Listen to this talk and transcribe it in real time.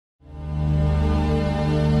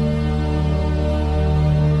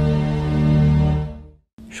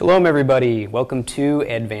Shalom everybody, welcome to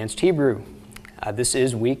Advanced Hebrew. This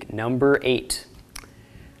is week number 8.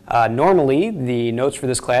 Normally, the notes for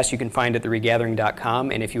this class you can find at theregathering.com,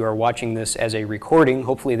 and if you are watching this as a recording,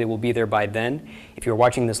 hopefully they will be there by then. If you're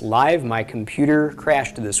watching this live, my computer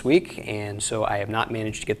crashed this week, and so I have not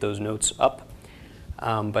managed to get those notes up,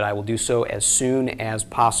 but I will do so as soon as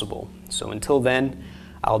possible. So until then,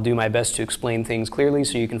 I'll do my best to explain things clearly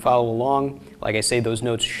so you can follow along. Like I say, those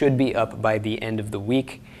notes should be up by the end of the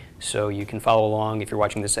week, so you can follow along. If you're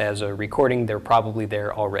watching this as a recording, they're probably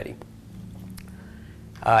there already.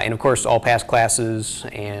 And of course, all past classes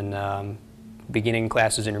and beginning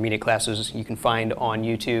classes, intermediate classes, you can find on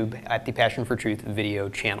YouTube at the Passion for Truth video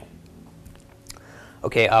channel.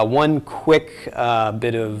 Okay, one quick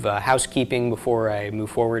bit of housekeeping before I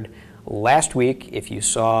move forward. Last week, if you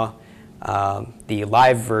saw the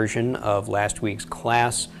live version of last week's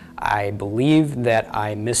class, I believe that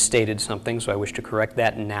I misstated something, so I wish to correct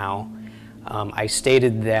that now. I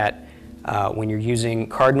stated that when you're using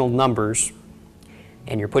cardinal numbers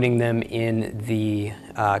and you're putting them in the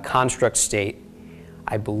construct state,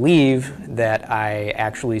 I believe that I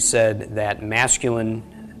actually said that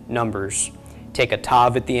masculine numbers take a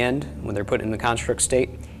tav at the end when they're put in the construct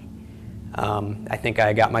state. I think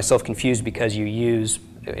I got myself confused because you use,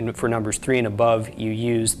 for numbers 3 and above, you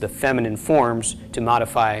use the feminine forms to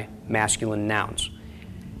modify masculine nouns.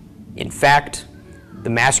 In fact, the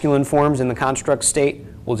masculine forms in the construct state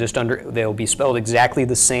will they'll be spelled exactly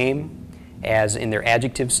the same as in their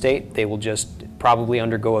adjective state. They will just probably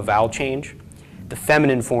undergo a vowel change. The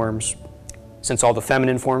feminine forms, since all the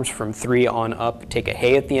feminine forms from 3 on up take a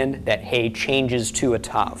hey at the end, that hey changes to a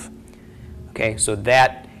tav. Okay, so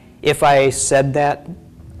that, if I said that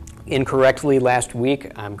incorrectly last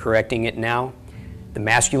week, I'm correcting it now. The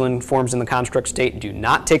masculine forms in the construct state do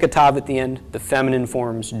not take a tav at the end. The feminine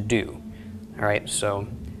forms do. All right, so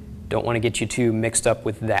don't want to get you too mixed up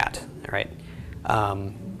with that. All right.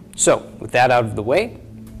 So with that out of the way,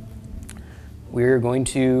 we're going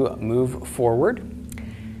to move forward.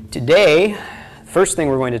 Today, first thing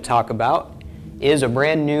we're going to talk about is a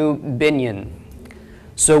brand new binyan.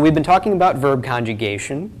 So we've been talking about verb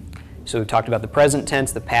conjugation. So we've talked about the present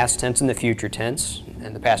tense, the past tense, and the future tense.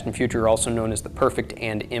 And the past and future are also known as the perfect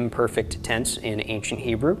and imperfect tense in ancient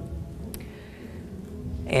Hebrew.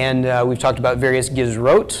 And we've talked about various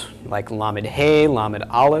gizrot, like lamed hey, lamed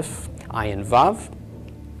aleph, ayin vav.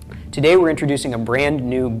 Today we're introducing a brand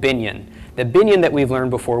new binyan. The binyan that we've learned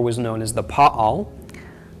before was known as the pa'al, all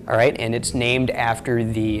right, and it's named after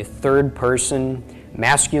the third person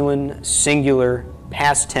masculine singular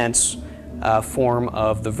past tense form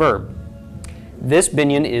of the verb. This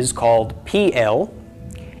binyan is called PL,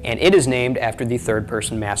 and it is named after the third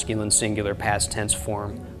person masculine singular past tense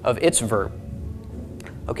form of its verb.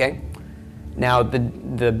 Okay? Now the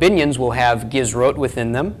binyans will have gizrot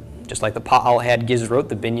within them, just like the pa'al had gizrot.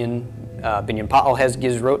 The binyan pa'al has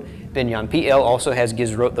gizrot. Binyan PL also has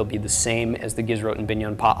gizrot. They'll be the same as the gizrot in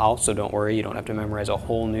binyan pa'al, so don't worry, you don't have to memorize a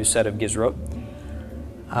whole new set of gizrot.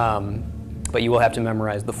 But you will have to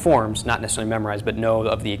memorize the forms, not necessarily memorize, but know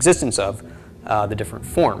of the existence of the different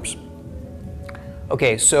forms.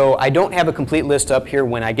 Okay, so I don't have a complete list up here.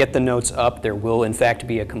 When I get the notes up, there will in fact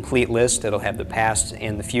be a complete list. It'll have the past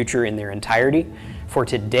and the future in their entirety. For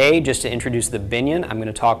today, just to introduce the binyan, I'm going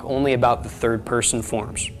to talk only about the third person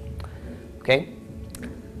forms. Okay?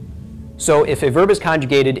 So if a verb is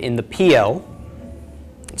conjugated in the PL,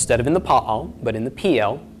 instead of in the pa'al, but in the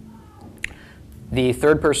PL, the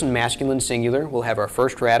third person masculine singular will have our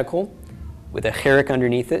first radical with a cherik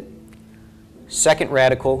underneath it, second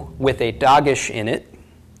radical with a dagesh in it,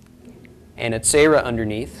 and a tzera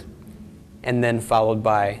underneath, and then followed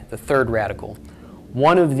by the third radical.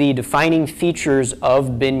 One of the defining features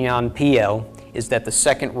of binyan PL is that the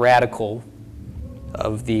second radical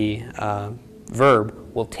of the verb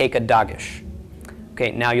will take a dagesh.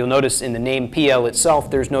 Okay, now you'll notice in the name PL itself,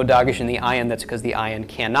 there's no dagesh in the ayin. That's because the ayin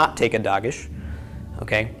cannot take a dagesh.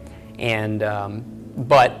 Okay, and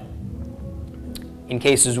but in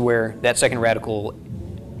cases where that second radical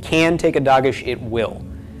can take a dagesh, it will.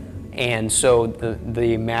 And so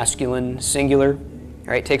the masculine singular,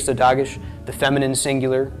 right, takes the dagesh. The feminine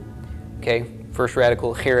singular, okay, first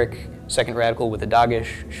radical cherik, second radical with a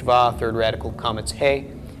dagesh shva, third radical kametz hey.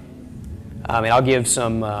 And I'll give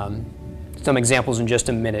some examples in just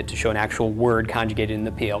a minute to show an actual word conjugated in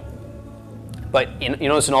the PL. But you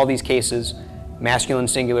notice in all these cases, masculine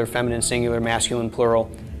singular, feminine singular, masculine plural,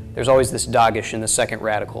 there's always this dagesh in the second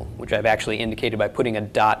radical, which I've actually indicated by putting a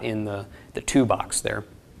dot in the to box there.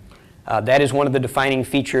 That is one of the defining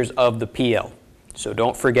features of the PL. So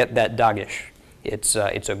don't forget that dagesh. It's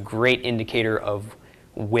a great indicator of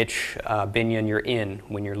which binyan you're in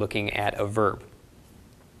when you're looking at a verb.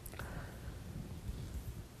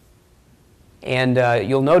 And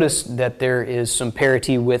you'll notice that there is some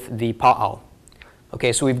parity with the pa'al.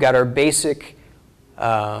 Okay, so we've got our basic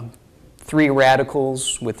 3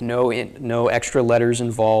 radicals with no extra letters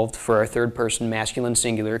involved for our third person masculine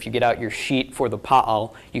singular. If you get out your sheet for the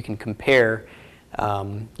pa'al, you can compare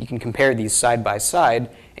these side by side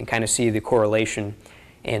and kind of see the correlation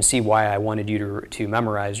and see why I wanted you to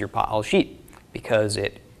memorize your pa'al sheet, because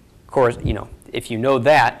if you know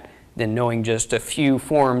that, then knowing just a few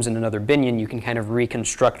forms in another binyan, you can kind of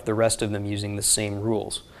reconstruct the rest of them using the same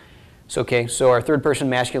rules. So our third person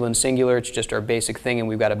masculine singular, it's just our basic thing, and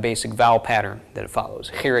we've got a basic vowel pattern that it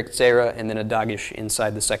follows. Chirik, tzera, and then a dagesh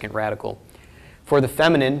inside the second radical. For the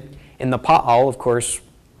feminine, in the pa'al, of course,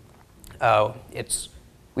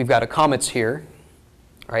 we've got a kametz here,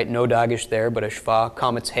 right? No dagesh there, but a shva,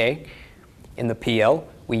 kametz he. In the PL,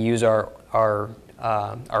 we use our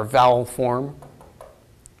vowel form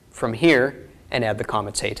from here and add the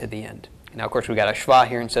kametz he to the end. Now, of course, we've got a shva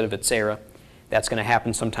here instead of a tzera. That's going to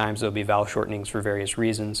happen sometimes. There'll be vowel shortenings for various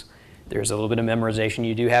reasons. There's a little bit of memorization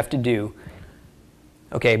you do have to do.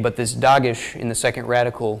 Okay, but this dagesh in the second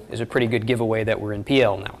radical is a pretty good giveaway that we're in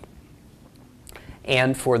PL now.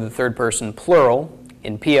 And for the third person plural,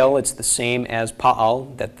 in PL it's the same as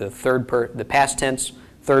pa'al, that the past tense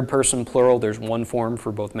third person plural, there's one form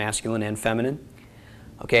for both masculine and feminine.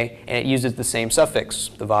 Okay, and it uses the same suffix,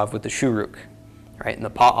 the vav with the shuruk. Right, in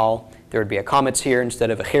the pa'al, there would be a kametz here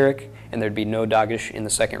instead of a chirik, and there'd be no dagesh in the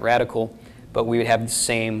second radical, but we would have the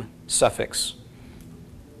same suffix.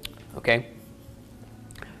 Okay?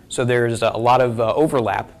 So there's a lot of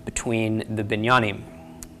overlap between the binyanim.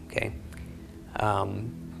 Okay?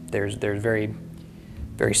 There's very,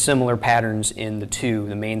 very similar patterns in the two.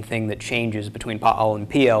 The main thing that changes between pa'al and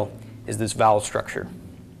PL is this vowel structure.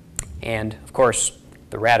 And, of course,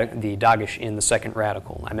 the dagesh in the second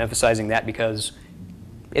radical. I'm emphasizing that because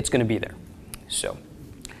it's going to be there. So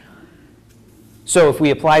if we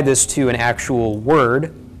apply this to an actual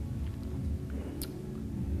word,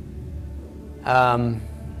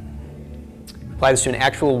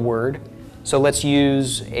 so let's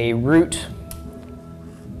use a root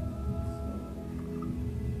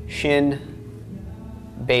shin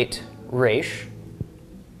beit resh.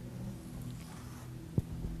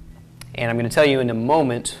 And I'm going to tell you in a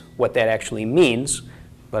moment what that actually means,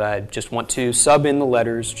 but I just want to sub in the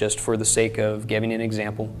letters just for the sake of giving an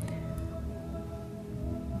example.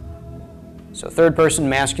 So third person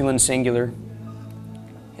masculine singular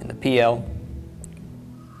in the PL. All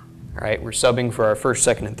right, we're subbing for our first,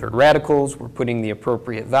 second, and third radicals. We're putting the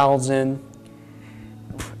appropriate vowels in.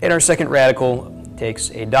 And our second radical takes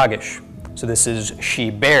a dagesh. So this is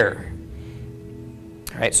she bear.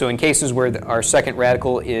 All right, so in cases where our second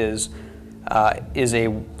radical is a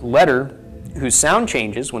letter whose sound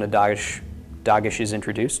changes when a dagesh is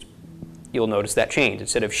introduced, you'll notice that change.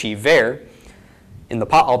 Instead of she ver, in the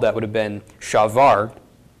pa'al that would have been shavar,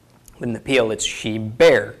 but in the PL it's she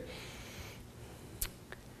bear.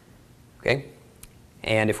 Okay?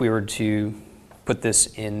 And if we were to put this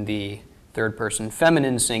in the third person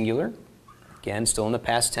feminine singular, again, still in the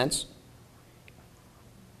past tense,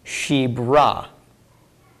 she bra.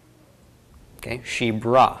 Okay, she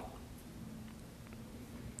bra.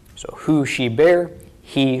 So hu she bear,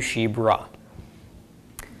 he she bra. All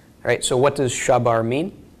right, so what does shabar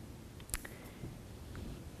mean?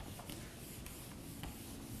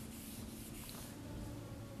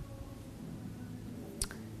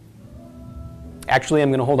 Actually, I'm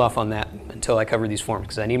going to hold off on that until I cover these forms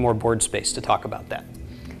because I need more board space to talk about that.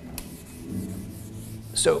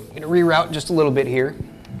 So I'm going to reroute just a little bit here.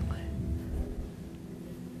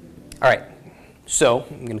 All right, so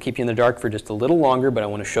I'm going to keep you in the dark for just a little longer, but I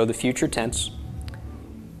want to show the future tense.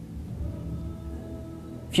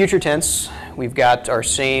 Future tense, we've got our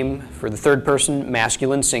same for the third person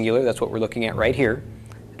masculine singular. That's what we're looking at right here.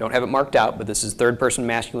 I don't have it marked out, but this is third person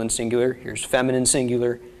masculine singular. Here's feminine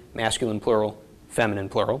singular, masculine plural, feminine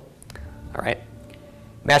plural. All right.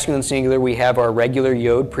 Masculine singular, we have our regular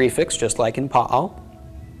yod prefix, just like in pa'al.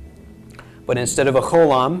 But instead of a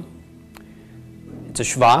cholam, it's a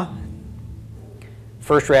shva.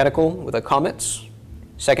 First radical with a kametz.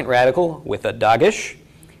 Second radical with a dagesh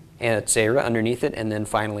and a tzera underneath it. And then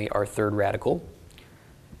finally our third radical.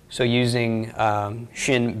 So using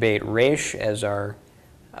shin beit resh as our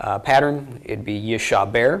pattern, it'd be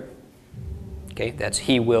yishaber. Okay, that's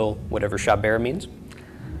he will, whatever shaber means.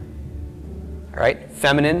 All right,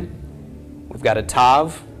 feminine, we've got a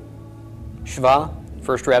tav, shva,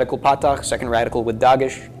 first radical patach, second radical with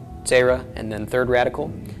dagesh, tzera, and then third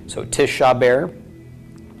radical. So tishaber.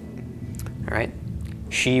 all right?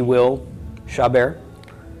 She will shaber,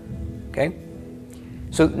 okay?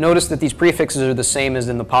 So notice that these prefixes are the same as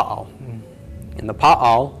in the pa'al. In the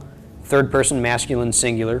pa'al, third person masculine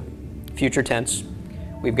singular, future tense,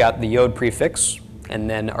 we've got the yod prefix and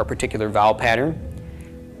then our particular vowel pattern.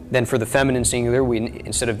 Then for the feminine singular,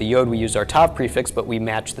 instead of the yod, we use our tav prefix, but we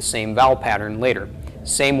match the same vowel pattern later.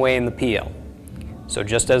 Same way in the PL. So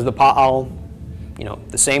just as the pa'al,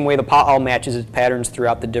 the same way the pa'al matches its patterns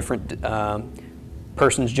throughout the different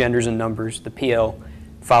persons, genders, and numbers, the PL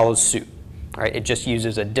follows suit. All right, it just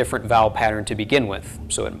uses a different vowel pattern to begin with.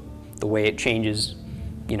 So the way it changes,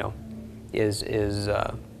 is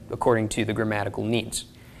according to the grammatical needs.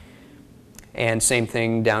 And same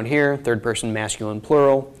thing down here, third person masculine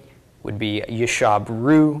plural would be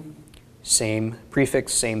yishabru, same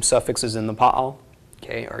prefix, same suffix as in the pa'al.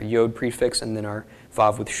 Okay, our yod prefix and then our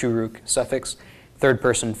vav with shuruk suffix. Third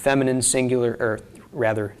person feminine singular, or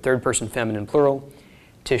rather third person feminine plural,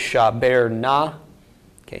 tishaber na.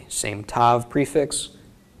 Okay, same tav prefix,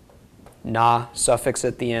 na suffix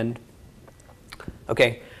at the end.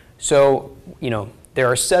 Okay, so there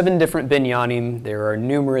are 7 different binyanim. There are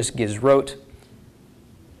numerous gizrot,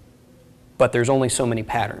 but there's only so many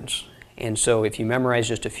patterns. And so if you memorize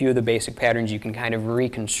just a few of the basic patterns, you can kind of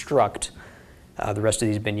reconstruct the rest of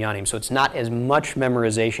these binyanim. So it's not as much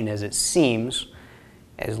memorization as it seems,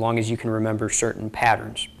 as long as you can remember certain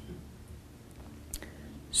patterns.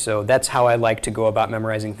 So that's how I like to go about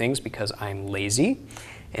memorizing things, because I'm lazy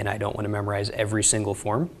and I don't want to memorize every single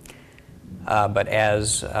form. But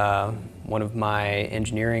as one of my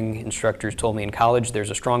engineering instructors told me in college,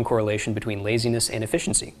 there's a strong correlation between laziness and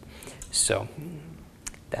efficiency. So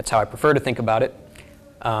that's how I prefer to think about it.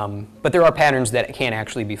 But there are patterns that can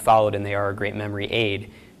actually be followed, and they are a great memory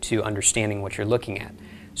aid to understanding what you're looking at.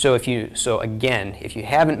 So again, if you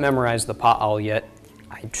haven't memorized the pa'al yet,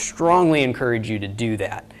 I strongly encourage you to do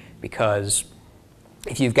that, because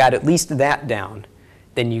if you've got at least that down,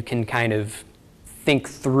 then you can kind of think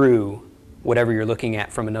through whatever you're looking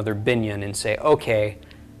at from another binyan and say, okay,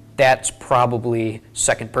 that's probably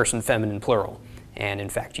second person feminine plural. And in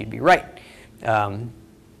fact, you'd be right.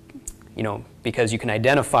 Because you can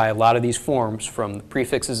identify a lot of these forms from the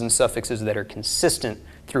prefixes and suffixes that are consistent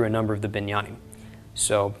through a number of the binyanim.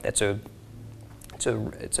 So it's a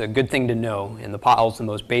good thing to know, and the pa'al is the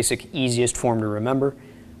most basic, easiest form to remember.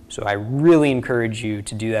 So I really encourage you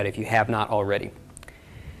to do that if you have not already,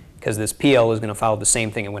 because this PL is going to follow the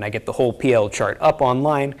same thing, and when I get the whole PL chart up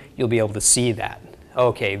online, you'll be able to see that.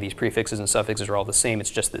 Okay, these prefixes and suffixes are all the same,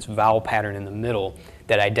 it's just this vowel pattern in the middle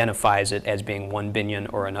that identifies it as being one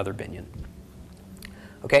binyan or another binyan.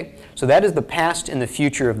 Okay, so that is the past and the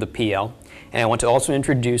future of the PL, and I want to also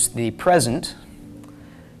introduce the present.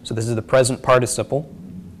 So this is the present participle.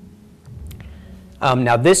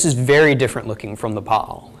 Now this is very different looking from the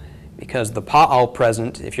pa'al, because the pa'al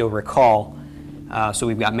present, if you'll recall, so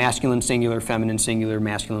we've got masculine singular,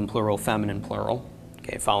 masculine plural, feminine plural,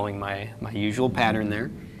 okay, following my usual pattern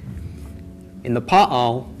there. In the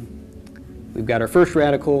pa'al, we've got our first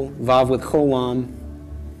radical, vav with cholam,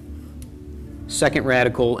 second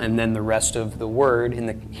radical, and then the rest of the word. In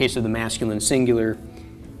the case of the masculine singular,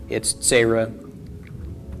 it's tsera,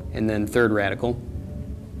 and then third radical.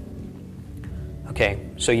 Okay,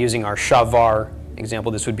 so using our shavar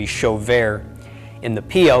example, this would be shover. In the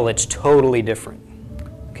PL, it's totally different.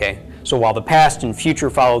 Okay, so while the past and future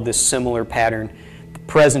follow this similar pattern, the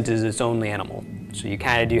present is its own animal. So you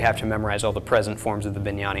kind of do have to memorize all the present forms of the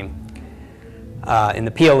binyanim. In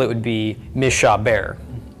the PL, it would be mishaber,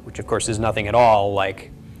 which of course is nothing at all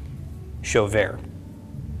like shover.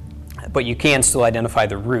 But you can still identify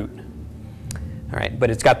the root. All right,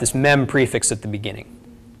 but it's got this mem prefix at the beginning.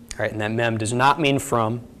 All right, and that mem does not mean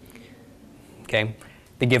from. Okay,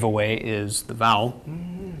 the giveaway is the vowel.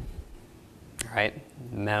 All right,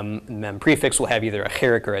 mem prefix will have either a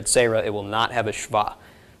cherik or a tsera. It will not have a shva.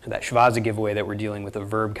 So that shva is a giveaway that we're dealing with a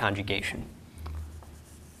verb conjugation.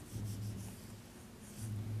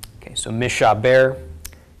 Okay, so mishaber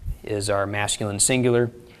is our masculine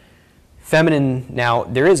singular. Feminine, now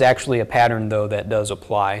there is actually a pattern though that does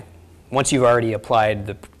apply. Once you've already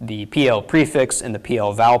applied the PL prefix and the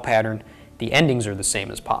PL vowel pattern, the endings are the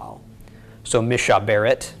same as pa'al. So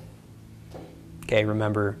mishaberet, okay,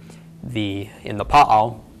 remember in the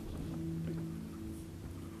pa'al,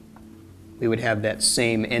 we would have that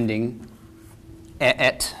same ending,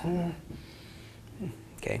 et,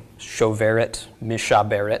 okay, shoveret,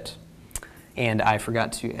 mishaberet, and I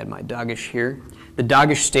forgot to add my dagesh here. The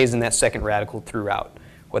dagesh stays in that second radical throughout,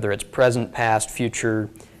 whether it's present, past, future,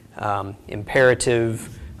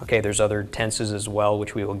 imperative. Okay, there's other tenses as well,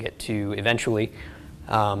 which we will get to eventually.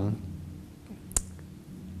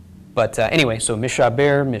 But anyway, so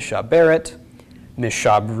mishaber, mishaberet,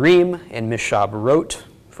 mishabrim, and mishabrot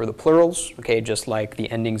for the plurals, okay, just like the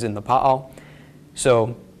endings in the pa'al.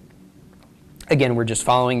 So again, we're just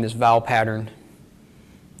following this vowel pattern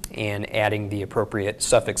and adding the appropriate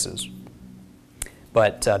suffixes.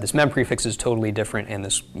 But this mem prefix is totally different, and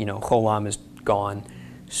this, cholam is gone.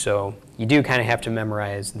 So you do kind of have to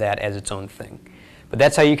memorize that as its own thing. But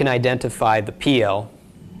that's how you can identify the PL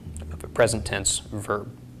of a present tense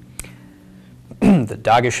verb. The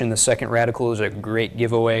dagesh in the second radical is a great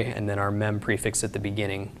giveaway, and then our mem prefix at the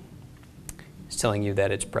beginning is telling you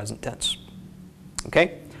that it's present tense.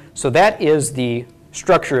 Okay? So that is the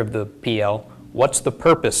structure of the PL. What's the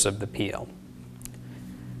purpose of the PL?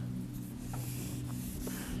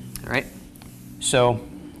 All right? So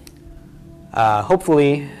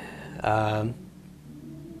hopefully, well,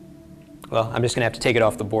 I'm just going to have to take it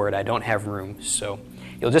off the board. I don't have room. So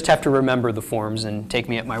you'll just have to remember the forms and take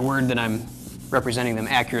me at my word that I'm representing them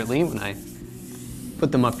accurately when I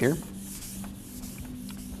put them up here.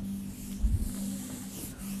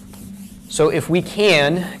 So if we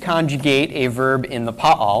can conjugate a verb in the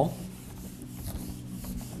pa'al,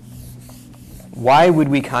 why would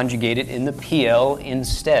we conjugate it in the PL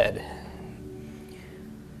instead?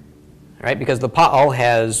 All right, because the pa'al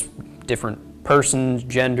has different persons,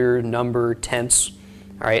 gender, number, tense.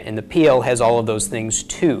 All right, and the PL has all of those things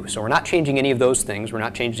too. So we're not changing any of those things. We're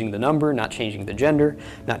not changing the number, not changing the gender,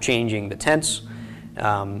 not changing the tense.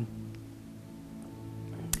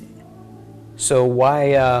 So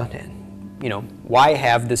why, why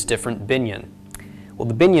have this different binyan? Well,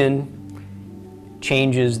 the binyan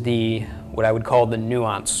changes what I would call the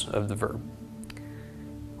nuance of the verb,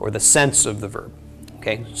 or the sense of the verb.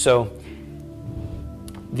 Okay, so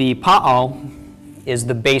the pa'al is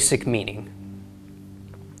the basic meaning.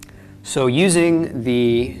 So using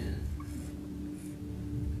the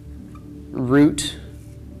root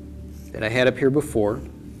that I had up here before,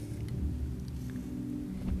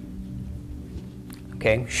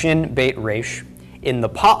 okay, shin, beit, resh, in the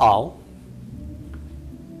pa'al,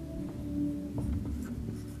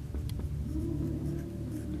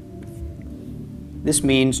 this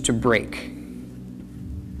means to break.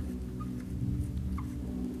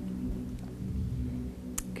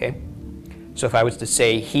 Okay? So if I was to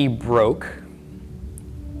say he broke,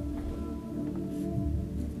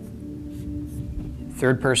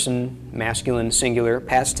 third person, masculine, singular,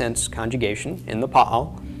 past tense conjugation in the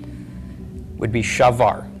pa'al would be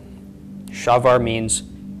shavar. Shavar means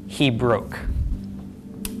he broke.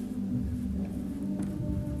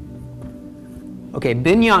 Okay,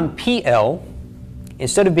 binyan PL,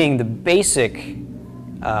 instead of being the basic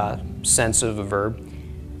sense of a verb,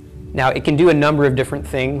 now it can do a number of different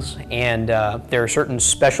things, and there are certain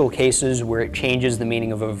special cases where it changes the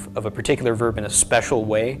meaning of a particular verb in a special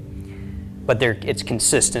way, but it's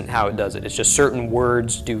consistent how it does it. It's just certain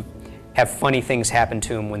words do have funny things happen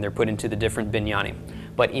to them when they're put into the different binyanim.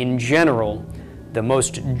 But in general, the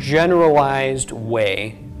most generalized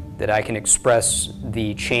way that I can express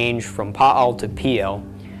the change from pa'al to PL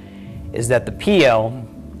is that the PL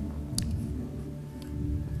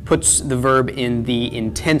puts the verb in the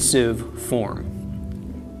intensive form.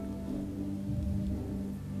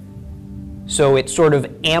 So it sort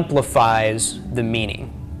of amplifies the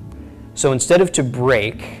meaning. So instead of to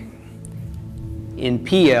break, in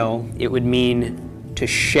PL it would mean to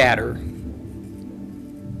shatter.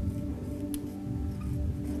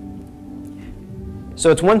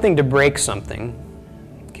 So it's one thing to break something.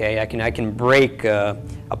 Okay, I can break a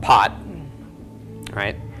pot,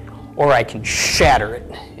 right? Or I can shatter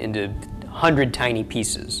it into 100 tiny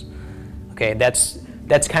pieces. Okay, that's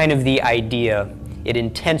kind of the idea. It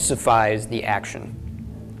intensifies the action.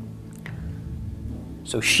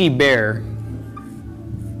 So shiber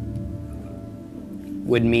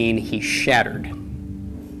would mean he shattered.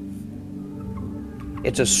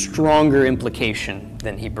 It's a stronger implication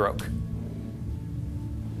than he broke.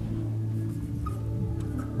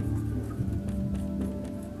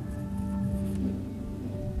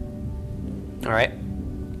 All right.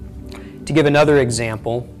 To give another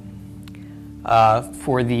example,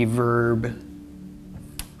 for the verb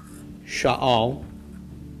sha'al,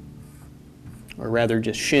 or rather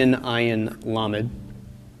just shin, ayin, lamed,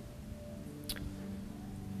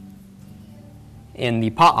 in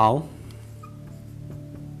the pa'al,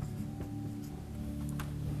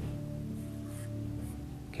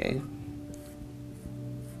 okay,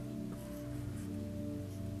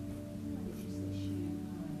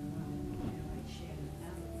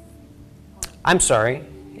 I'm sorry,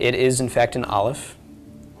 it is in fact an aleph.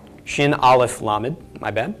 Shin, aleph, lamed,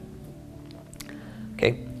 my bad.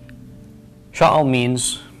 Okay. Sha'al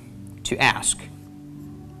means to ask.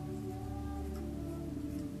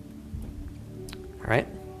 All right,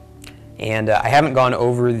 and I haven't gone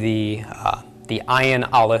over the ayin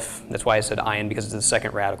aleph. That's why I said ayin, because it's the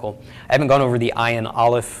second radical. I haven't gone over the ayin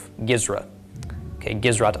aleph gizra. Okay,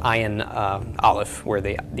 gizrat ayin aleph, where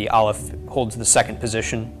the aleph holds the second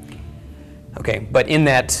position. Okay, but in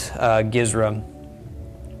that gizra,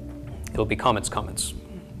 it'll be comments,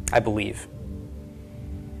 I believe.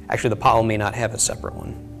 Actually, the pa'al may not have a separate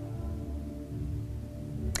one.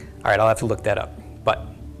 All right, I'll have to look that up. But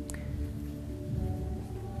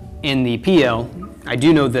in the PL, I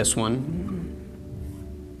do know this one.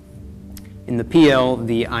 In the PL,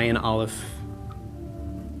 the ayin aleph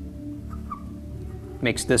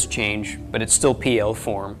makes this change, but it's still PL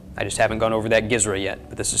form. I just haven't gone over that gizra yet,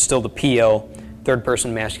 but this is still the PL, third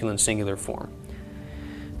person masculine singular form.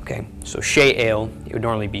 Okay, so she'el, it would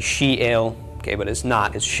normally be she'el, okay, but it's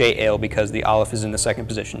not, it's she'el because the aleph is in the second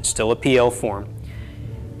position, still a PL form.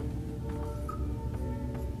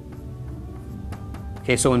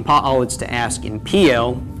 Okay, so in pa'al it's to ask. In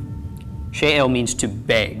PL, she'el means to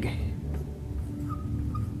beg.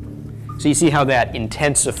 So you see how that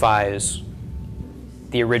intensifies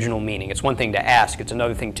the original meaning. It's one thing to ask, it's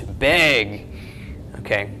another thing to beg.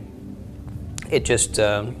 Okay, it just,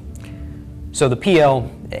 so the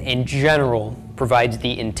PL in general provides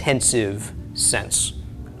the intensive sense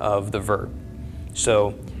of the verb.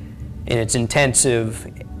 So in its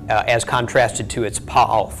intensive as contrasted to its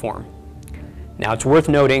pa'al form. Now it's worth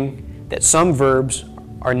noting that some verbs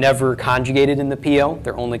are never conjugated in the PL,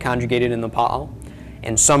 they're only conjugated in the pa'al.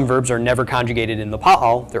 And some verbs are never conjugated in the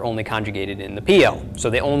pa'al, they're only conjugated in the PL. So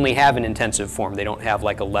they only have an intensive form, they don't have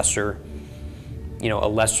like a lesser,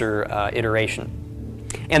 iteration.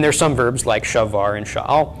 And there's some verbs like shavar and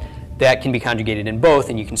sha'al that can be conjugated in both,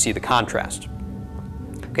 and you can see the contrast.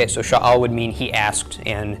 Okay, so sha'al would mean he asked,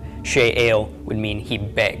 and she'el would mean he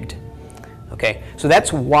begged. Okay, so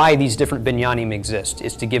that's why these different binyanim exist,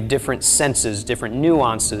 is to give different senses, different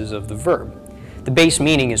nuances of the verb. The base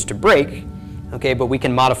meaning is to break, okay, but we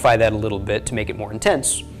can modify that a little bit to make it more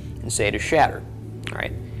intense and say to shatter. All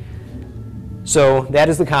right. So that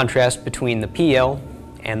is the contrast between the PL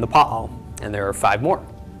and the pa'al, and there are 5 more.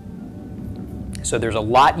 So there's a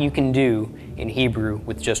lot you can do in Hebrew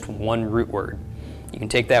with just one root word. You can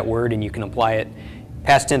take that word and you can apply it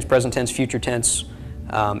past tense, present tense, future tense,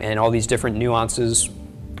 and all these different nuances,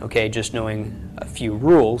 okay, just knowing a few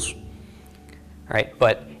rules. All right,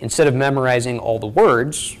 but instead of memorizing all the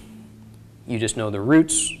words, you just know the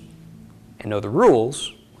roots and know the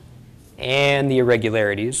rules and the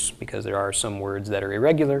irregularities, because there are some words that are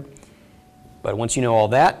irregular. But once you know all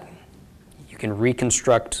that, you can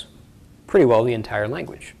reconstruct pretty well the entire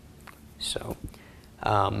language. So,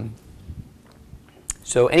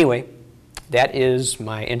 anyway, that is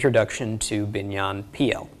my introduction to Binyan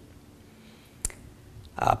PL.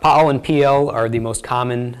 Pa'al and PL are the most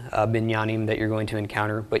common binyanim that you're going to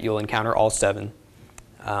encounter, but you'll encounter all 7.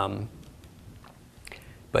 But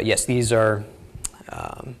yes, these are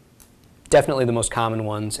definitely the most common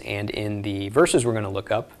ones, and in the verses we're going to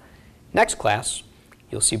look up next class,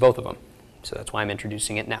 you'll see both of them. So that's why I'm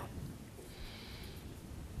introducing it now.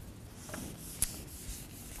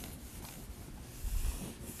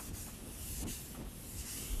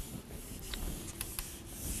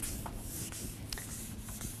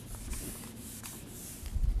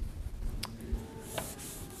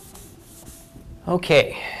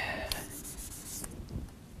 Okay.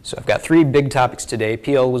 So I've got 3 big topics today.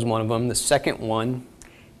 PL was one of them. The second one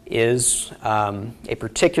is a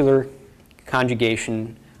particular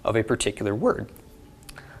conjugation of a particular word.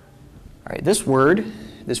 All right, this word,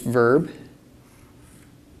 this verb,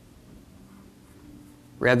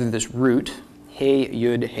 rather this root, hey,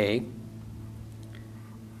 yud, hey,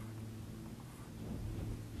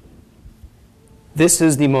 this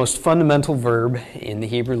is the most fundamental verb in the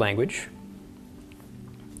Hebrew language.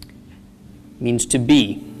 It means to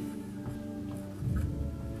be.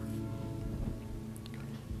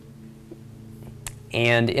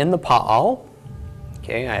 And in the pa'al,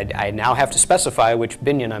 okay, I now have to specify which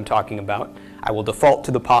binyan I'm talking about. I will default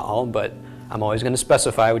to the pa'al, but I'm always going to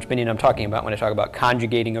specify which binyan I'm talking about when I talk about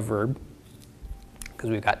conjugating a verb, because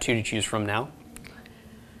we've got 2 to choose from now.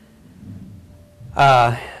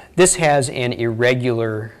 This has an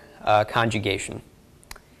irregular conjugation,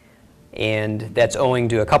 and that's owing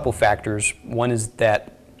to a couple factors. One is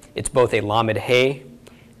that it's both a lamed hey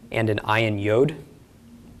and an ayin yod.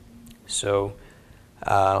 So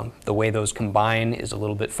the way those combine is a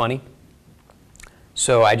little bit funny.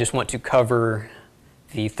 So I just want to cover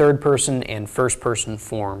the third person and first person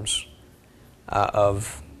forms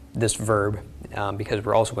of this verb because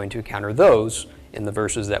we're also going to encounter those in the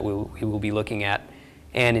verses that we will be looking at,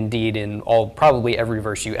 and indeed in probably every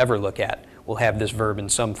verse you ever look at will have this verb in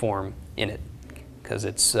some form in it because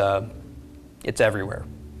it's everywhere.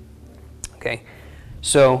 Okay,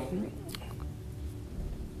 so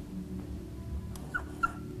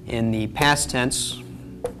in the past tense,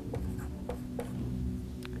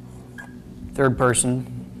 third person,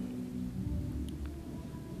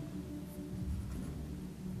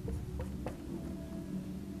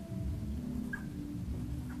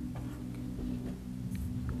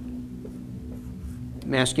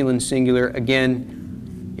 masculine singular.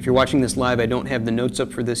 Again, if you're watching this live, I don't have the notes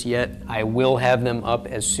up for this yet. I will have them up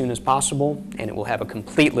as soon as possible, and it will have a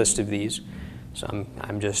complete list of these. So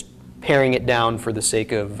I'm just paring it down for the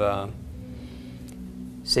sake of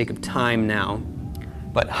time now.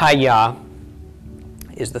 But haya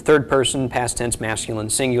is the third person past tense masculine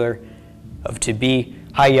singular of to be.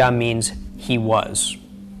 Haya means he was.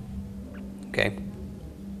 Okay.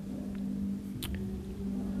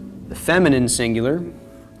 The feminine singular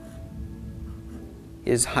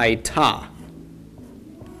is haita.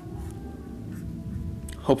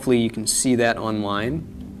 Hopefully you can see that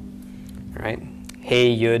online. All right.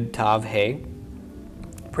 Hey, yud, tav, hey.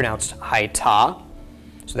 Pronounced haita.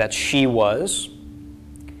 So that's she was.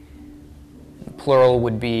 The plural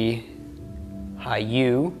would be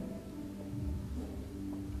hayu.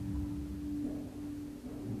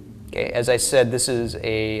 Okay, as I said, this is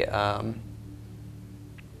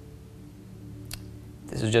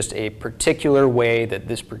just a particular way that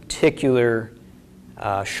this particular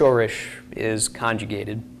shorish is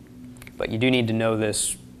conjugated. But you do need to know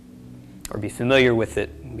this or be familiar with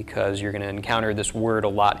it because you're going to encounter this word a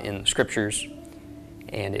lot in the scriptures,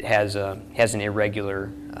 and it has an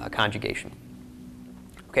irregular conjugation.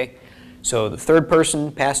 Okay, so the third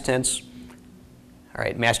person past tense. All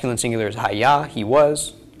right, masculine singular is haya, he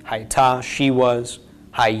was. Haita, she was.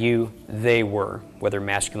 Hayu, they were, whether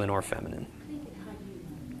masculine or feminine.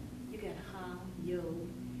 You got ha, yo,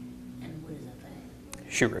 and what is that thing?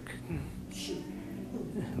 Shuruk.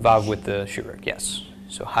 Vav with the shuruk, yes.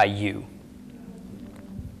 So hayu.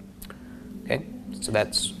 Okay, so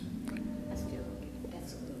that's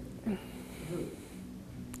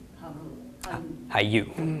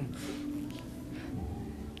hayu.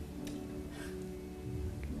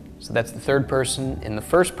 So that's the third person. In the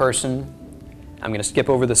first person, I'm going to skip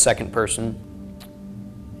over the second person.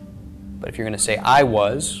 But if you're going to say I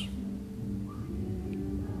was,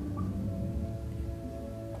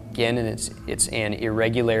 again, and it's an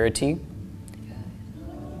irregularity.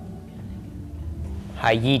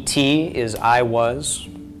 Hayiti is I was.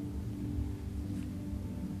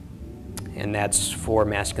 And that's for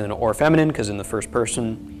masculine or feminine, because in the first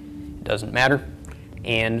person, it doesn't matter.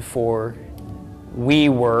 And for we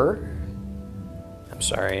were, I'm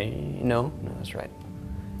sorry, no, that's right.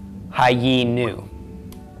 Hayinu.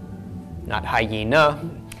 Not hyena,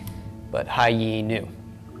 but hayinu.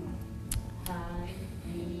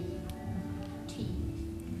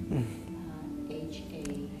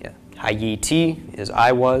 Yeah. Hayiti is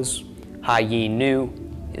I was.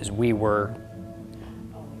 Hayinu is we were.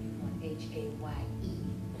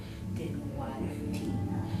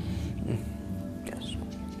 Yes.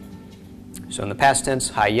 So in the past tense,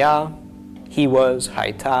 haya, he was.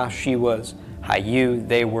 Haita, she was. Hayu,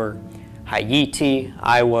 they were. Hayiti,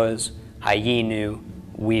 I was. Hayinu,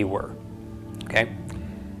 we were. Okay?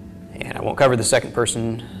 And I won't cover the second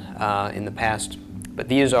person in the past, but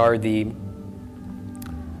these are the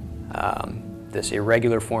this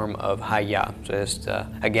irregular form of haya. So just,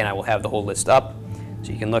 again, I will have the whole list up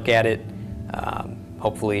so you can look at it,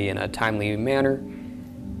 hopefully in a timely manner.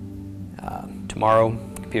 Tomorrow,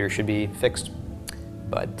 computer should be fixed.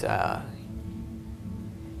 But,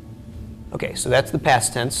 okay, so that's the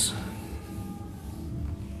past tense.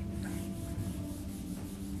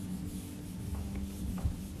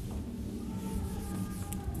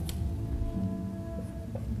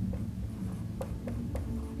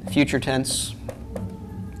 Future tense,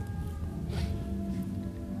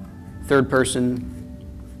 third person,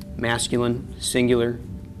 masculine, singular,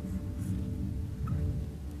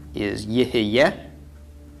 is yihiyeh.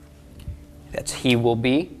 That's he will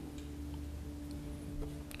be.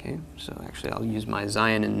 Okay, so actually I'll use my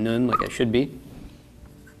Zion and Nun like I should be.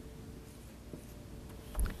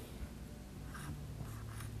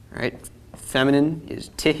 All right, feminine is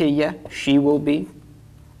tihiyeh, she will be.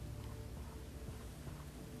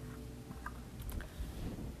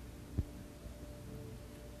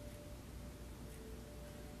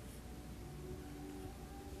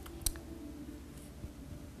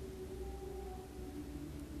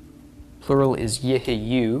 Plural is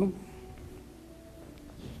yehiyu.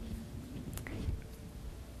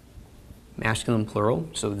 Masculine plural,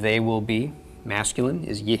 so they will be. Masculine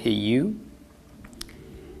is yehiyu.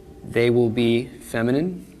 They will be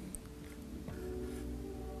feminine.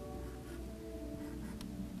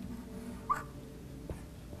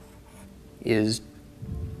 Is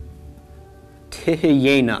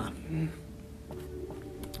tihiyena.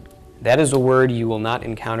 That is a word you will not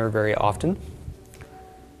encounter very often,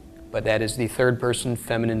 but that is the third person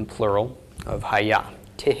feminine plural of haya.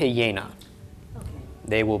 Tihiyena. Okay.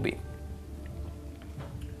 They will be.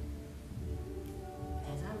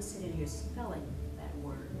 As I'm sitting here spelling that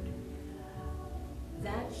word,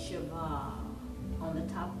 that shavah on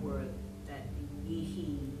the top word, that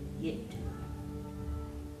yihi, yit,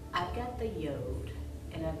 I've got the yod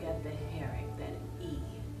and I've got the herek, that e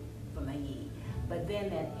from a ye. But then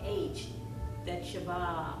that h, that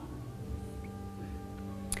shavah,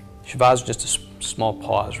 Shavah is just a small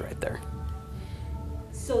pause right there.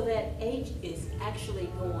 so that h is actually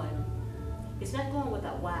going, it's not going with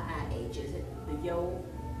a y-i-h, is it? The yod,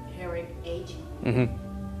 herek, h?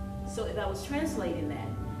 Mm-hmm. So if I was translating that,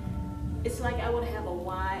 it's like I would have a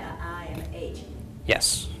y, a I, and an h.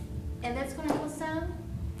 Yes. And that's going to have a sound?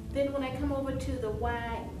 Then when I come over to the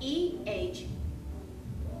y-e-h,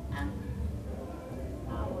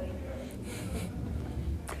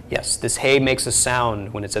 Yes, this hey makes a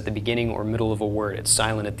sound when it's at the beginning or middle of a word. It's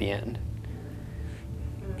silent at the end.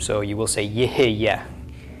 So you will say yehiya.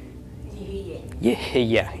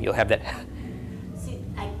 Yehiya. You'll have that. See,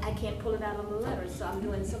 I can't pull it out of the letters, so I'm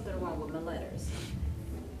doing something wrong with my letters.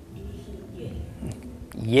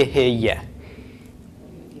 Yehiya.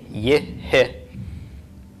 Yeh.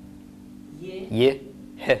 Yeh.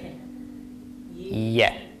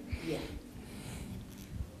 Yeah.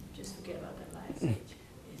 Just forget about that last H.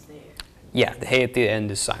 It's there. Yeah, the hey at the end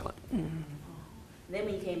is silent. Then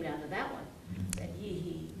when you came down to that one, that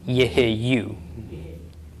ye, Yehiyu.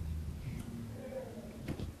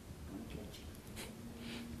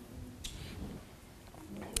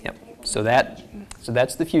 Yep. So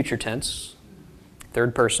that's the future tense,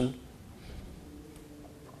 third person.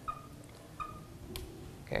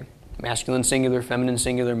 Okay. Masculine singular,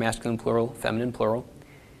 masculine plural, feminine plural.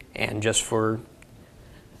 And just for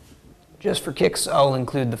kicks, I'll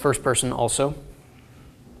include the first person also.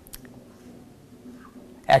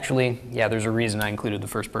 Actually, yeah, there's a reason I included the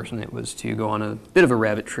first person. It was to go on a bit of a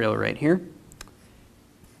rabbit trail right here.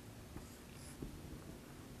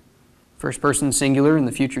 First person singular in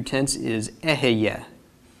the future tense is eheya.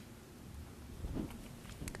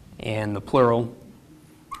 And the plural,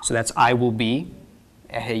 so that's I will be,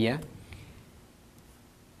 eheya.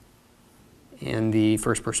 And the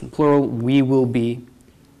first person plural, we will be,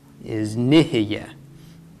 is nihiya.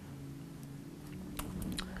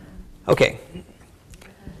 Okay.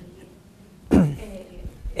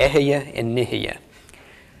 Eheya and nihiya.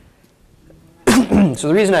 So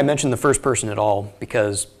the reason I mentioned the first person at all,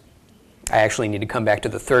 because I actually need to come back to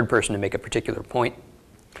the third person to make a particular point.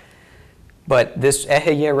 But this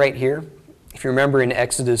eheya right here, if you remember in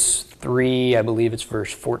Exodus 3, I believe it's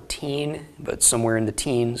verse 14, but somewhere in the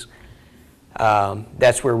teens,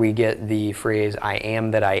 that's where we get the phrase, I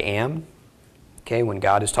am that I am. Okay, when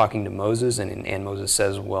God is talking to Moses, and Moses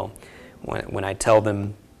says, well, when I tell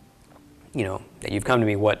them, you know, that you've come to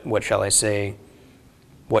me, what shall I say?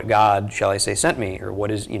 What God shall I say sent me? Or what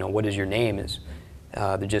is your name is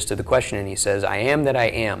the gist of the question. And he says, I am that I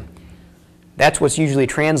am. That's what's usually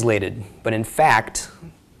translated. But in fact,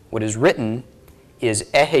 what is written is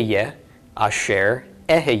eheya asher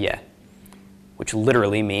eheya, which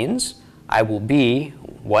literally means I will be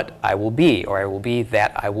what I will be, or I will be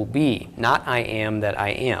that I will be, not I am that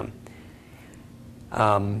I am.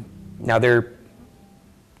 Now there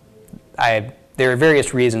are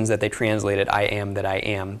various reasons that they translate it I am that I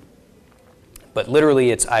am, but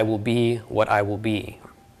literally it's I will be what I will be.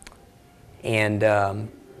 And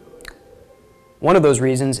one of those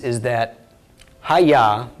reasons is that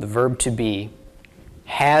haya, the verb to be,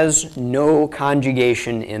 has no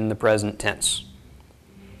conjugation in the present tense.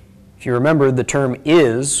 If you remember, the term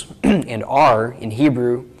is and are in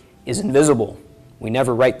Hebrew is invisible. We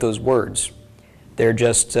never write those words. They're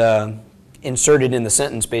just inserted in the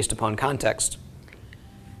sentence based upon context.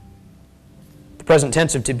 The present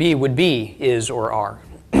tense of to be would be is or are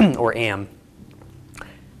or am.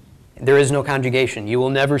 There is no conjugation. You will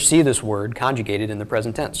never see this word conjugated in the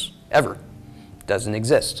present tense, ever. It doesn't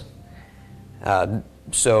exist.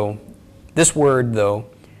 So this word, though,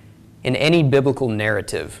 in any biblical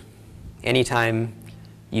narrative, anytime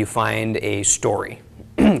you find a story,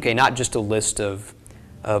 okay, not just a list of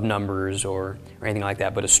of Numbers or anything like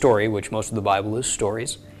that, but a story, which most of the Bible is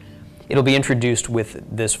stories, it'll be introduced with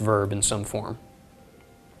this verb in some form.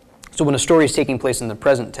 So when a story is taking place in the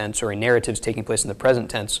present tense, or a narrative is taking place in the present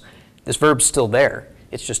tense, this verb's still there.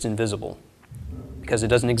 It's just invisible because it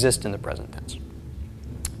doesn't exist in the present tense.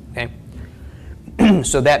 Okay?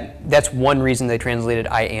 So that's one reason they translated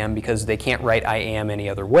I am, because they can't write I am any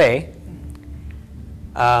other way.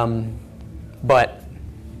 But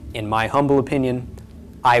in my humble opinion,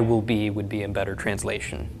 I will be would be a better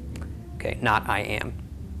translation. Okay, not I am.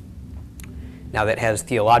 Now that has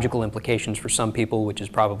theological implications for some people, which is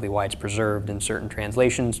probably why it's preserved in certain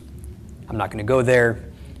translations. I'm not going to go there.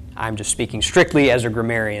 I'm just speaking strictly as a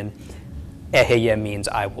grammarian. Eheye means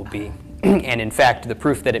I will be. And in fact, the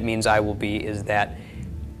proof that it means I will be is that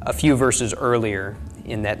a few verses earlier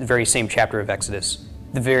in that very same chapter of Exodus,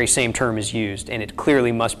 the very same term is used, and it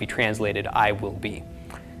clearly must be translated I will be.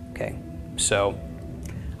 Okay, so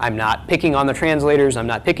I'm not picking on the translators, I'm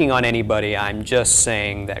not picking on anybody, I'm just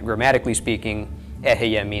saying that grammatically speaking,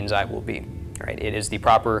 eheye means I will be. Right? It is the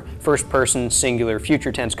proper first person singular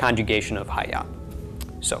future tense conjugation of haya.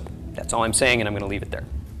 So that's all I'm saying, and I'm going to leave it there.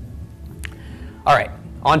 All right,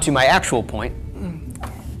 on to my actual point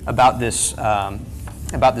about this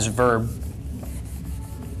verb.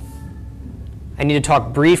 I need to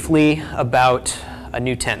talk briefly about a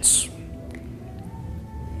new tense.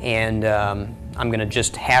 And I'm going to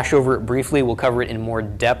just hash over it briefly. We'll cover it in more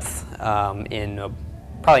depth in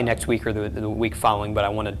probably next week or the week following, but I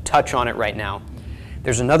want to touch on it right now.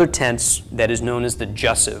 There's another tense that is known as the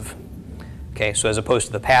jussive. Okay, so as opposed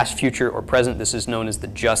to the past, future, or present, this is known as the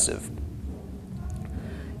jussive.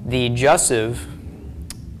 The jussive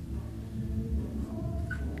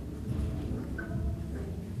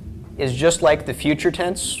is just like the future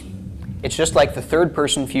tense. It's just like the third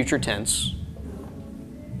person future tense.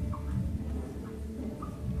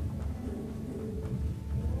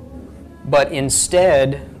 But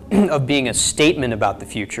instead of being a statement about the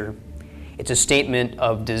future, it's a statement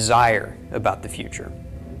of desire about the future.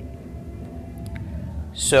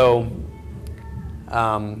 So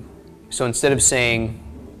instead of saying,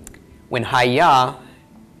 when haya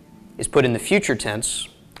is put in the future tense,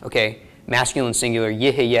 okay, masculine singular,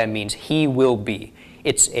 yeheye means he will be.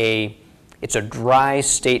 It's a dry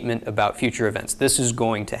statement about future events. This is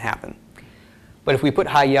going to happen. But if we put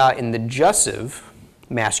haya in the jussive,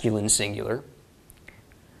 masculine singular,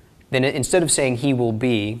 then instead of saying he will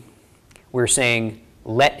be, we're saying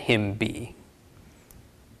let him be.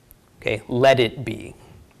 Okay, let it be.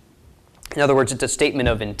 In other words, it's a statement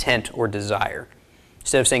of intent or desire.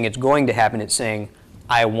 Instead of saying it's going to happen, it's saying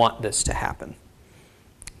I want this to happen.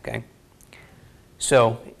 Okay?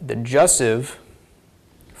 So the jussive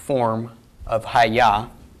form of haya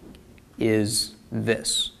is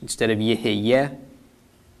this. Instead of yeheye,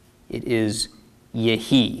 it is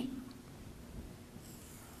yehi.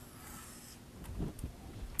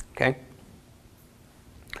 Okay?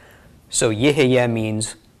 So yeheye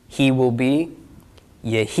means he will be.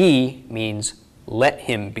 Yehi means let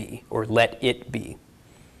him be, or let it be.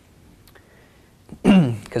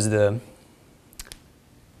 Because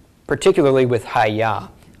particularly with haya,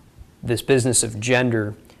 this business of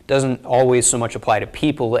gender doesn't always so much apply to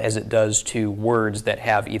people as it does to words that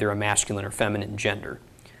have either a masculine or feminine gender.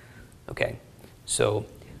 Okay, so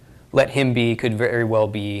let him be could very well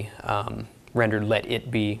be rendered let it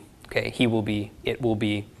be. Okay, he will be, it will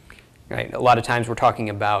be. Right? A lot of times we're talking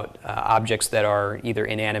about objects that are either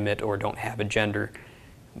inanimate or don't have a gender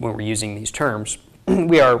when we're using these terms.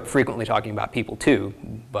 We are frequently talking about people too,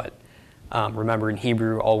 but remember in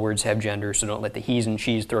Hebrew all words have gender, so don't let the he's and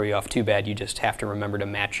she's throw you off too bad. You just have to remember to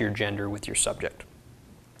match your gender with your subject.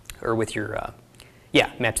 Or with your,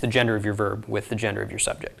 match the gender of your verb with the gender of your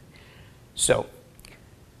subject. So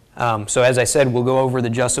as I said, we'll go over the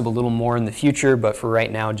jussive a little more in the future, but for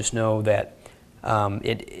right now just know that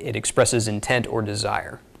it expresses intent or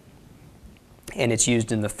desire, and it's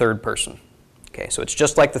used in the third person. Okay, so it's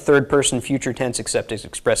just like the third person future tense, except it's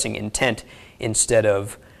expressing intent instead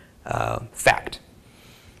of fact.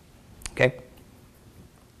 Okay?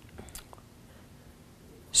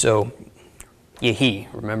 So, yehi,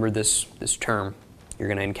 remember this term. You're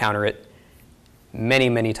going to encounter it many,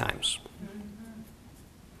 many times.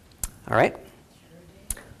 All right?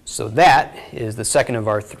 So that is the second of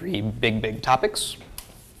our three big topics.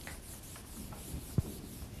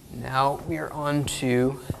 Now we are on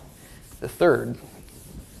to the third.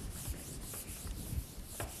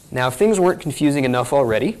 Now, if things weren't confusing enough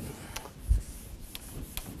already,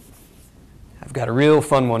 I've got a real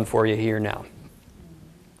fun one for you here now.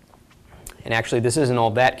 And actually, this isn't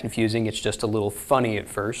all that confusing. It's just a little funny at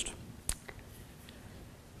first.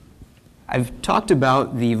 I've talked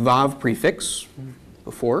about the vav prefix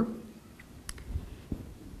before,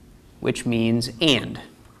 which means and.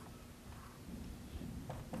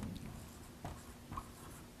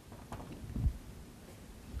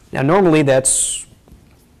 Now normally that's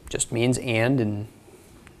just means and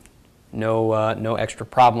no extra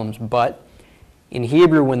problems, but in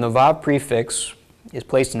Hebrew when the vav prefix is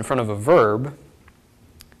placed in front of a verb,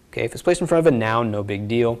 okay, if it's placed in front of a noun, no big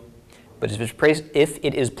deal, but if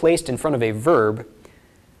it is placed in front of a verb,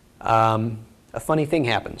 a funny thing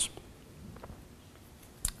happens.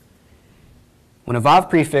 When a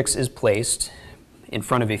vav prefix is placed in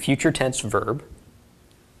front of a future tense verb,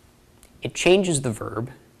 it changes the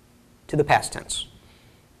verb to the past tense.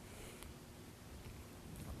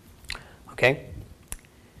 Okay?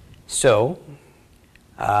 So,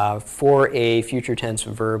 for a future tense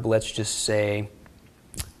verb, let's just say,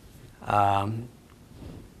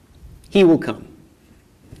 he will come.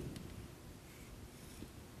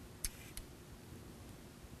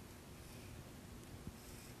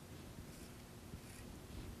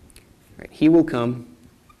 Right, he will come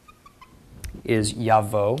is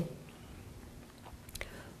yavo.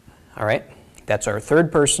 All right, that's our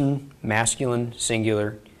third person, masculine,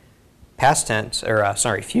 singular, past tense,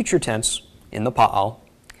 or future tense in the pa'al. All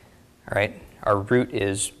right, our root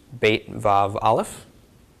is beit vav aleph,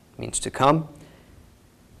 means to come.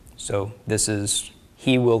 So this is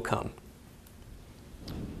he will come.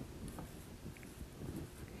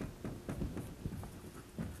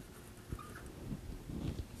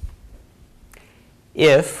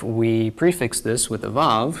 If we prefix this with a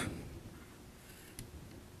vav,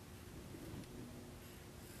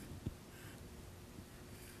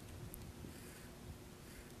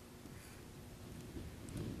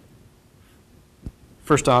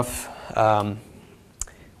 first off,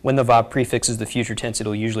 when the vav prefixes the future tense,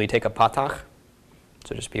 it'll usually take a patach,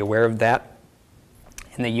 so just be aware of that.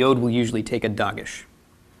 And the yod will usually take a dagesh.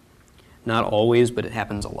 Not always, but it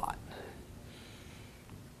happens a lot.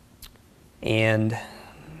 And in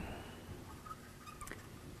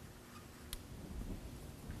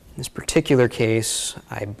this particular case,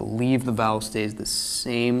 I believe the vowel stays the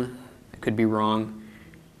same. I could be wrong.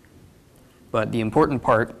 But the important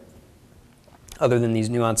part, other than these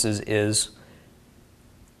nuances, is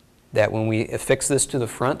that when we affix this to the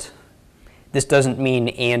front, this doesn't mean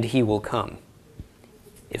and he will come.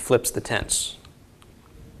 It flips the tense.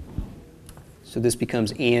 So this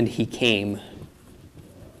becomes and he came.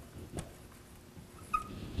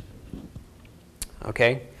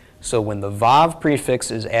 Okay? So when the vav prefix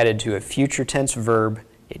is added to a future tense verb,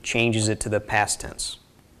 it changes it to the past tense.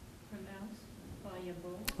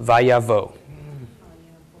 Vayavo.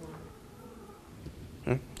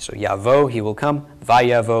 So yavo, he will come,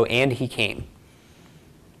 vayavo, and he came.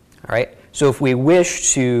 All right? So if we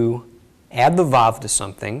wish to add the vav to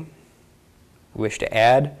something, we wish to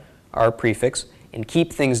add our prefix and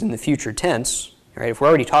keep things in the future tense, right? If we're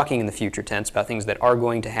already talking in the future tense about things that are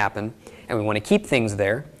going to happen and we want to keep things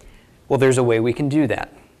there, well, there's a way we can do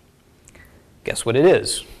that. Guess what it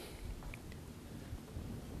is?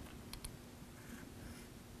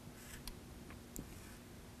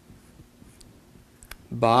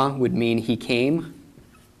 Ba would mean he came.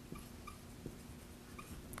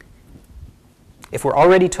 If we're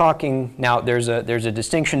already talking, now there's a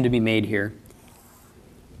distinction to be made here.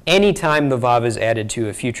 Anytime the vav is added to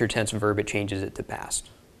a future tense verb, it changes it to past,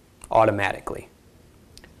 automatically.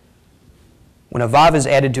 When a vav is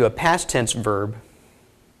added to a past tense verb,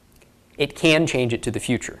 it can change it to the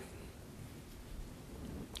future.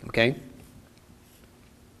 Okay?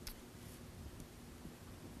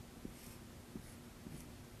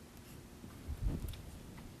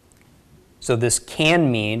 So this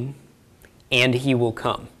can mean, and he will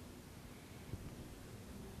come.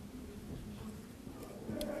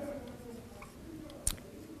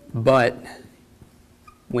 But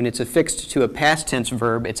when it's affixed to a past tense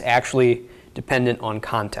verb, it's actually dependent on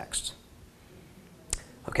context.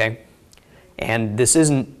 Okay? And this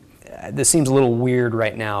seems a little weird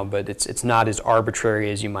right now, but it's not as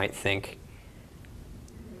arbitrary as you might think.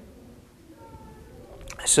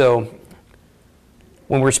 So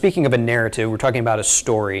when we're speaking of a narrative, we're talking about a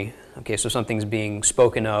story. Okay, so something's being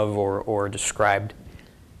spoken of or described.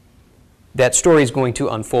 That story is going to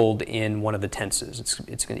unfold in one of the tenses.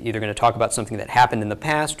 It's either going to talk about something that happened in the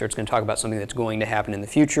past, or it's going to talk about something that's going to happen in the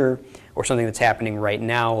future, or something that's happening right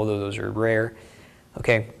now, although those are rare.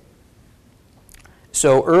 Okay?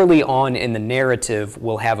 So early on in the narrative,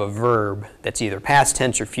 we'll have a verb that's either past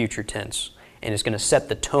tense or future tense, and it's going to set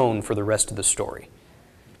the tone for the rest of the story.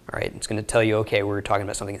 All right? It's going to tell you, okay, we're talking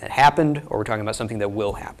about something that happened, or we're talking about something that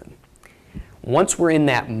will happen. Once we're in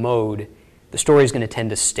that mode, the story is going to tend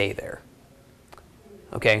to stay there.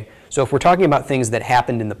 Okay? So if we're talking about things that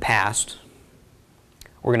happened in the past,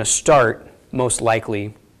 we're going to start, most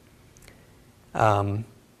likely, well,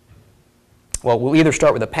 we'll either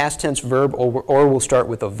start with a past tense verb or we'll start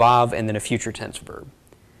with a vav and then a future tense verb.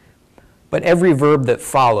 But every verb that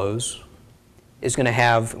follows is going to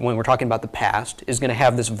have, when we're talking about the past, is going to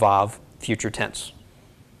have this vav, future tense.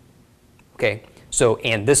 Okay, so,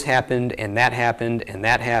 and this happened, and that happened, and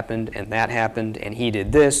that happened, and that happened, and he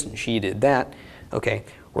did this, and she did that. Okay,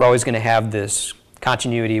 we're always going to have this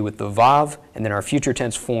continuity with the vav, and then our future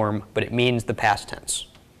tense form, but it means the past tense.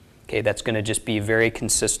 Okay, that's going to just be very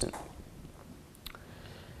consistent.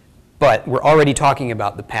 But we're already talking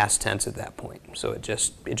about the past tense at that point, so it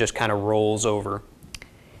just kind of rolls over.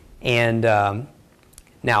 And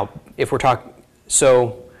now, if we're talking,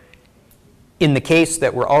 so in the case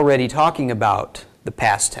that we're already talking about the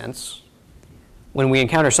past tense, when we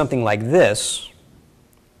encounter something like this,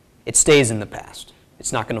 it stays in the past.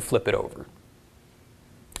 It's not going to flip it over.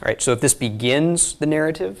 All right, so if this begins the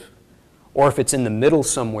narrative, or if it's in the middle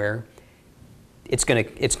somewhere, it's going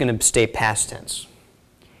to stay past tense.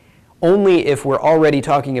 Only if we're already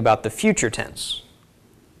talking about the future tense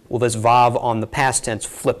will this vav on the past tense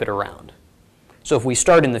flip it around. So if we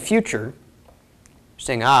start in the future,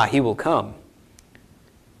 saying, he will come.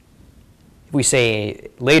 If we say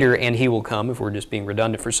later, and he will come, if we're just being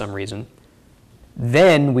redundant for some reason,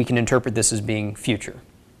 then we can interpret this as being future.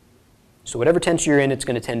 So whatever tense you're in, it's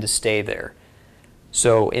going to tend to stay there.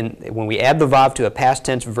 So when we add the vav to a past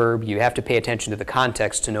tense verb, you have to pay attention to the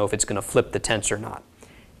context to know if it's going to flip the tense or not.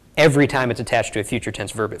 Every time it's attached to a future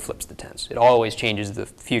tense verb, it flips the tense. It always changes the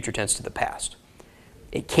future tense to the past.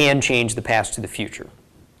 It can change the past to the future,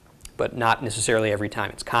 but not necessarily every time.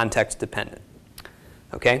 It's context dependent.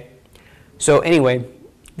 Okay? So anyway,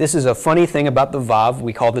 this is a funny thing about the vav.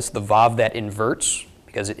 We call this the vav that inverts,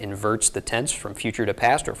 because it inverts the tense from future to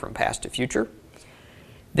past or from past to future.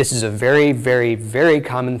 This is a very, very, very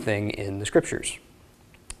common thing in the scriptures,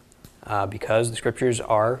 because the scriptures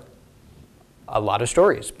are a lot of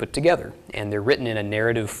stories put together, and they're written in a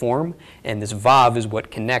narrative form, and this vav is what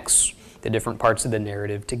connects the different parts of the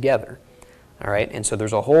narrative together. All right, and so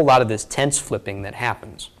there's a whole lot of this tense flipping that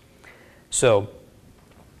happens. So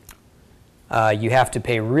you have to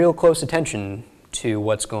pay real close attention to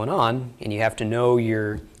what's going on, and you have to know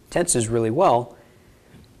your tenses really well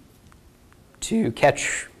to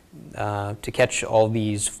catch all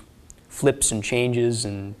these flips and changes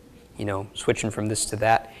and, you know, switching from this to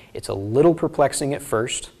that. It's a little perplexing at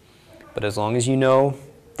first, but as long as you know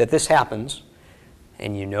that this happens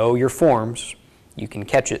and you know your forms, you can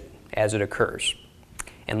catch it as it occurs.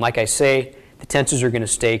 And like I say, the tenses are going to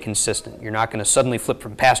stay consistent. You're not going to suddenly flip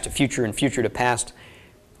from past to future and future to past.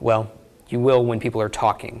 Well, you will when people are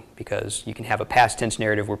talking, because you can have a past tense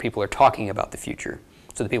narrative where people are talking about the future.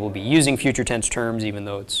 So the people will be using future tense terms even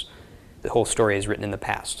though the whole story is written in the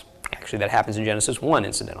past. Actually, that happens in Genesis 1,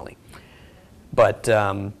 incidentally.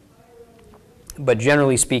 But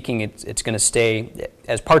generally speaking, it's going to stay,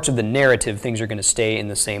 as parts of the narrative, things are going to stay in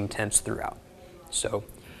the same tense throughout. So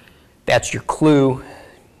that's your clue.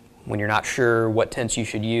 When you're not sure what tense you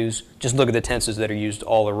should use, just look at the tenses that are used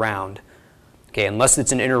all around. Okay, unless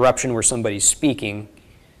it's an interruption where somebody's speaking,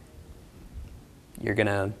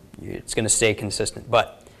 it's going to stay consistent.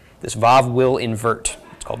 But this vav will invert.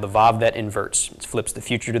 It's called the vav that inverts. It flips the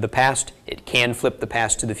future to the past. It can flip the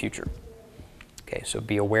past to the future. Okay, so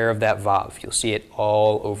be aware of that vav. You'll see it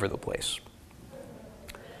all over the place.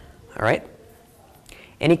 All right.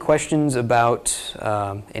 Any questions about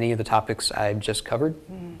any of the topics I've just covered?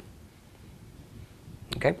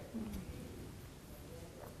 Okay.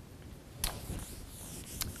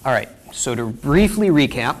 All right, so to briefly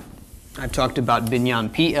recap, I've talked about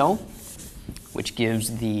binyan PL, which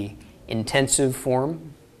gives the intensive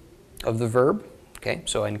form of the verb. Okay,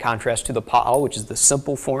 so in contrast to the pa'al, which is the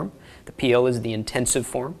simple form, the PL is the intensive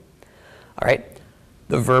form. All right,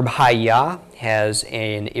 the verb haya has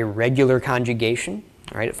an irregular conjugation.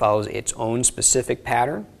 All right, it follows its own specific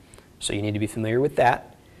pattern, so you need to be familiar with that.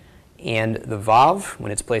 And the vav,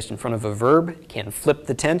 when it's placed in front of a verb, can flip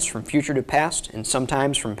the tense from future to past and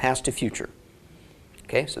sometimes from past to future.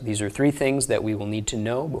 Okay, so these are three things that we will need to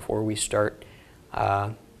know before we start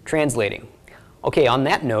translating. Okay, on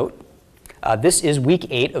that note, this is week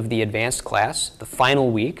 8 of the advanced class, the final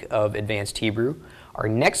week of Advanced Hebrew. Our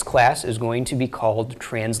next class is going to be called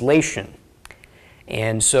Translation.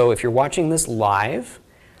 And so if you're watching this live,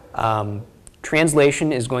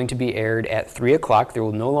 translation is going to be aired at 3 o'clock. There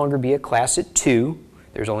will no longer be a class at 2.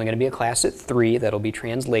 There's only going to be a class at 3. That'll be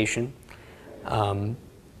translation.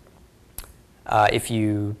 If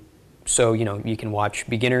you So, you can watch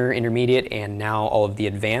beginner, intermediate, and now all of the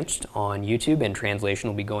advanced on YouTube, and translation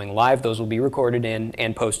will be going live. Those will be recorded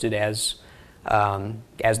and posted as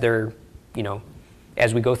they're,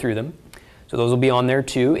 as we go through them. So those will be on there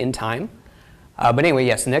too in time. But anyway,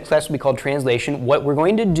 yes, the next class will be called translation. What we're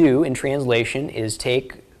going to do in translation is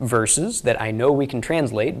take verses that I know we can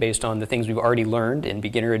translate based on the things we've already learned in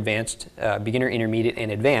beginner, advanced, beginner, intermediate,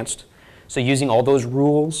 and advanced. So using all those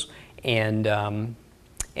rules and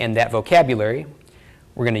that vocabulary,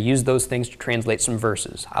 we're going to use those things to translate some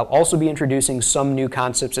verses. I'll also be introducing some new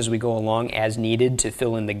concepts as we go along as needed to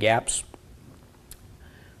fill in the gaps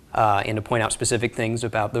and to point out specific things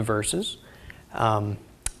about the verses.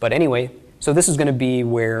 But anyway, so this is going to be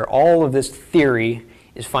where all of this theory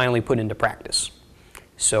is finally put into practice.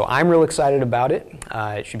 So I'm real excited about it.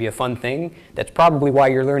 It should be a fun thing. That's probably why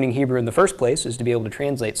you're learning Hebrew in the first place, is to be able to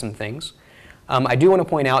translate some things. I do want to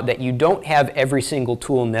point out that you don't have every single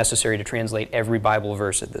tool necessary to translate every Bible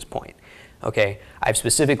verse at this point. Okay, I've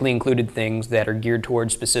specifically included things that are geared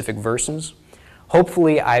towards specific verses.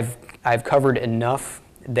 Hopefully I've covered enough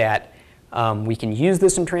that we can use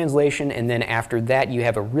this in translation, and then after that you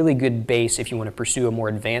have a really good base if you want to pursue a more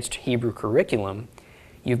advanced Hebrew curriculum.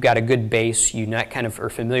 You've got a good base, you kind of are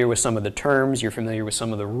familiar with some of the terms, you're familiar with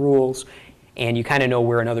some of the rules, and you kind of know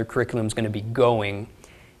where another curriculum is going to be going.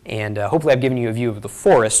 And hopefully I've given you a view of the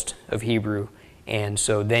forest of Hebrew, and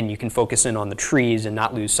so then you can focus in on the trees and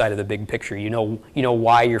not lose sight of the big picture. You know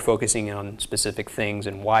why you're focusing on specific things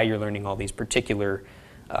and why you're learning all these particular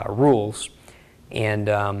rules.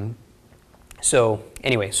 And so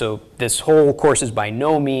anyway, so this whole course is by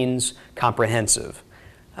no means comprehensive,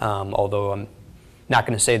 although I'm not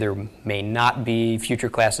going to say there may not be future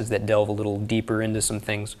classes that delve a little deeper into some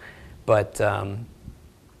things, but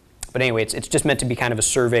anyway, it's just meant to be kind of a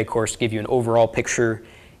survey course to give you an overall picture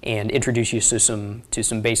and introduce you to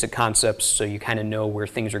some basic concepts so you kind of know where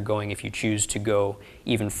things are going if you choose to go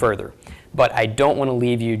even further. But I don't want to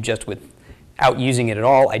leave you just without using it at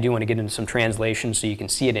all. I do want to get into some translation so you can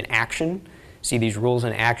see it in action, see these rules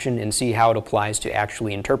in action, and see how it applies to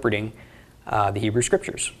actually interpreting the Hebrew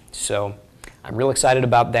Scriptures. So I'm real excited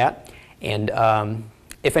about that. And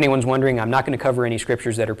if anyone's wondering, I'm not going to cover any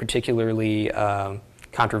scriptures that are particularly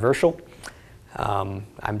controversial.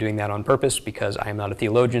 I'm doing that on purpose because I am not a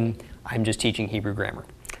theologian. I'm just teaching Hebrew grammar.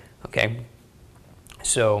 Okay?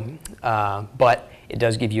 So, but it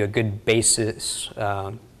does give you a good basis,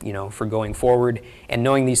 for going forward. And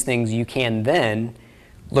knowing these things, you can then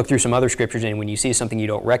look through some other scriptures, and when you see something you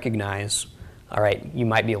don't recognize, all right, you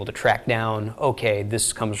might be able to track down, okay,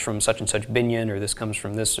 this comes from such and such binyan, or this comes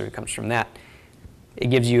from this, or it comes from that.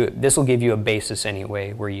 This will give you a basis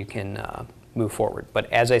anyway where you can move forward. But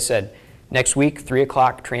as I said, next week, 3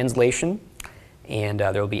 o'clock translation, and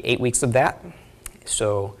there will be 8 weeks of that.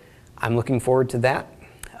 So I'm looking forward to that.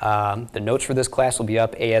 The notes for this class will be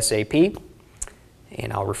up ASAP,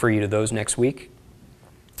 and I'll refer you to those next week.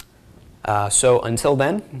 So until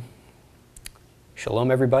then,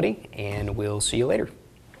 shalom everybody, and we'll see you later.